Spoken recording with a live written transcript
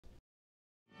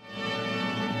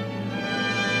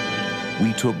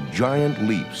we took giant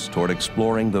leaps toward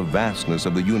exploring the vastness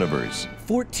of the universe.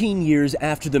 14 years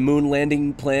after the moon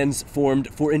landing, plans formed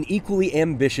for an equally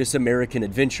ambitious American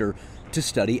adventure to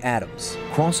study atoms.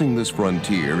 Crossing this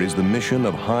frontier is the mission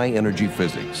of high-energy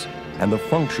physics and the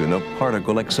function of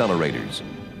particle accelerators,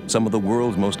 some of the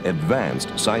world's most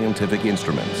advanced scientific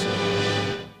instruments.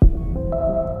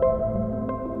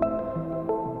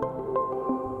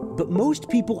 But most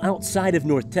people outside of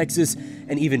North Texas,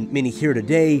 and even many here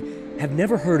today, have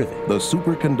never heard of it. The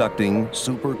Superconducting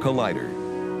Super Collider.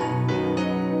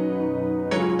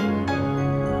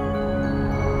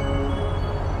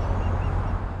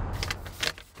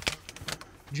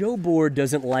 Joe Bohr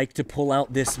doesn't like to pull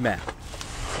out this map,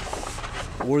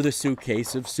 or the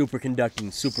suitcase of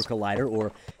Superconducting Super Collider,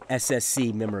 or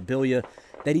SSC memorabilia,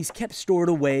 that he's kept stored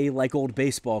away like old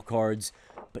baseball cards,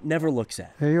 but never looks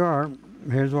at. Here you are.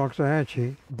 Here's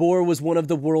Waxahachie. Bohr was one of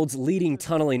the world's leading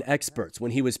tunneling experts when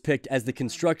he was picked as the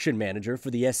construction manager for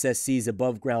the SSC's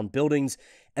above-ground buildings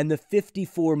and the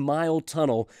 54-mile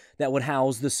tunnel that would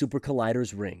house the Super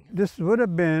Collider's ring. This would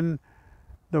have been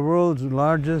the world's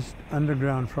largest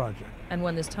underground project. And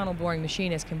when this tunnel boring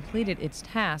machine has completed its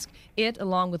task, it,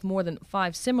 along with more than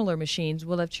 5 similar machines,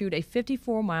 will have chewed a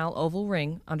 54-mile oval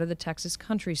ring under the Texas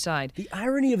countryside. The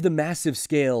irony of the massive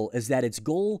scale is that its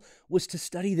goal was to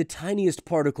study the tiniest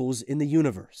particles in the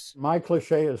universe. My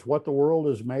cliche is what the world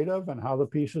is made of and how the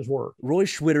pieces work. Roy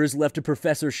Schwitters left a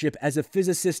professorship as a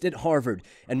physicist at Harvard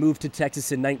and moved to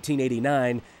Texas in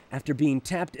 1989 after being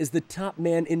tapped as the top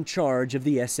man in charge of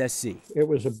the SSC. It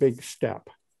was a big step,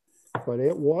 but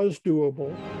it was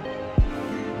doable.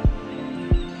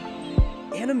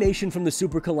 Animation from the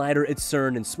Super Collider at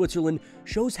CERN in Switzerland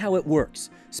shows how it works,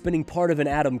 spinning part of an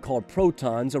atom called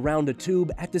protons around a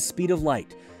tube at the speed of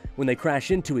light. When they crash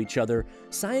into each other,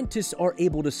 scientists are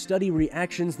able to study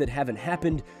reactions that haven't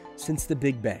happened since the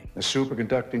Big Bang. The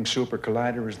Superconducting Super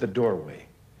Collider is the doorway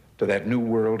to that new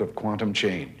world of quantum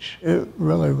change. It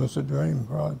really was a dream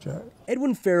project.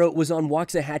 Edwin Farrow was on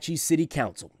Waxahachie City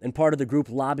Council and part of the group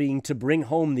lobbying to bring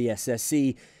home the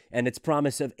SSC and its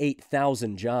promise of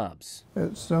 8,000 jobs.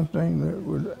 It's something that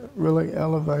would really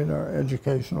elevate our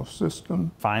educational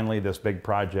system. Finally, this big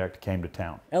project came to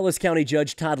town. Ellis County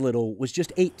Judge Todd Little was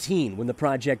just 18 when the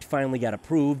project finally got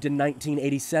approved in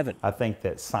 1987. I think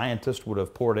that scientists would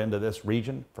have poured into this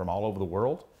region from all over the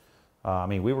world.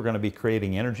 We were going to be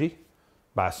creating energy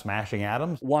by smashing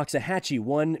atoms. Waxahachie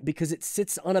won because it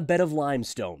sits on a bed of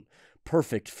limestone,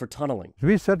 perfect for tunneling.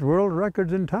 We set world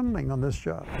records in tunneling on this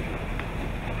job.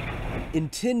 In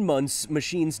 10 months,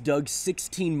 machines dug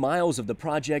 16 miles of the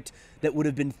project that would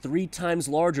have been 3 times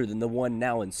larger than the one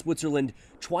now in Switzerland,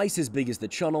 twice as big as the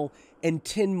Channel, and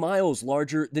 10 miles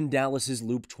larger than Dallas's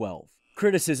Loop 12.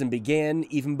 Criticism began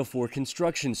even before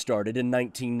construction started in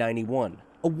 1991.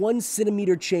 A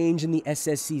 1-centimeter change in the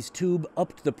SSC's tube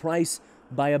upped the price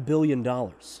by $1 billion.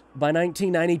 By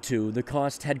 1992, the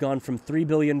cost had gone from $3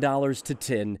 billion to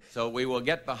 $10. So we will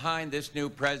get behind this new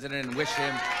president and wish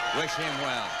him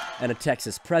well. And a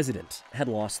Texas president had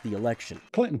lost the election.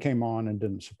 Clinton came on and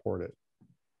didn't support it,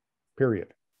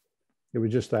 period. It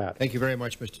was just that. Thank you very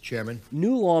much, Mr. Chairman.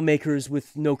 New lawmakers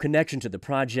with no connection to the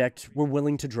project were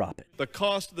willing to drop it. The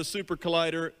cost of the Super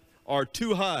Collider are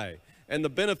too high, and the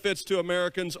benefits to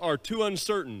Americans are too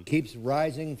uncertain. Keeps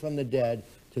rising from the dead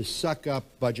to suck up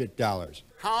budget dollars.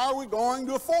 How are we going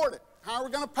to afford it? How are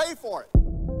we going to pay for it?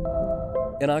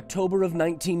 In October of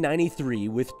 1993,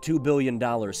 with $2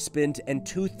 billion spent and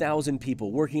 2,000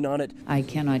 people working on it, I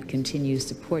cannot continue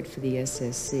support for the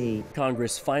SSC.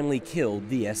 Congress finally killed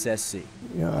the SSC.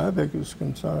 Yeah, our biggest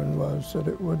concern was that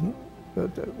it wouldn't,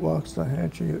 that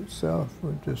Waxahachie itself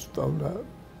would just fold up,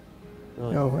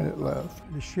 when it left.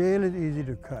 The shale is easy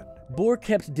to cut. Bohr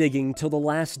kept digging till the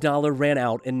last dollar ran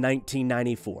out in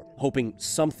 1994, hoping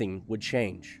something would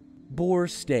change. Bohr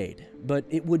stayed, but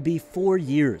it would be 4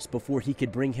 years before he could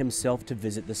bring himself to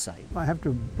visit the site. I have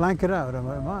to blank it out of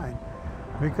my mind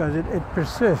because it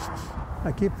persists.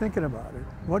 I keep thinking about it.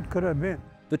 What could have been?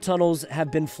 The tunnels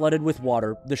have been flooded with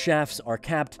water, the shafts are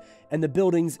capped, and the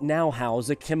buildings now house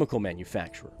a chemical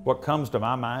manufacturer. What comes to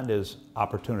my mind is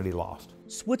opportunity lost.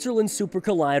 Switzerland's Super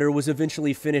Collider was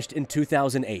eventually finished in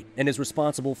 2008 and is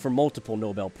responsible for multiple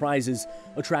Nobel Prizes,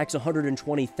 attracts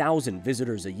 120,000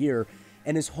 visitors a year,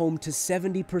 and is home to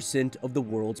 70% of the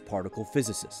world's particle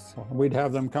physicists. We'd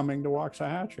have them coming to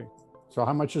Waxahachie. So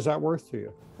how much is that worth to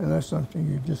you? And that's something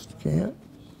you just can't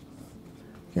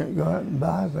go out and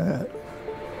buy that.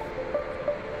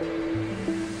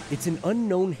 It's an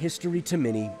unknown history to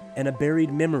many and a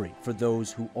buried memory for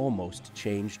those who almost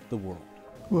changed the world.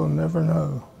 We'll never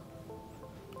know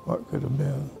what could have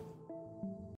been.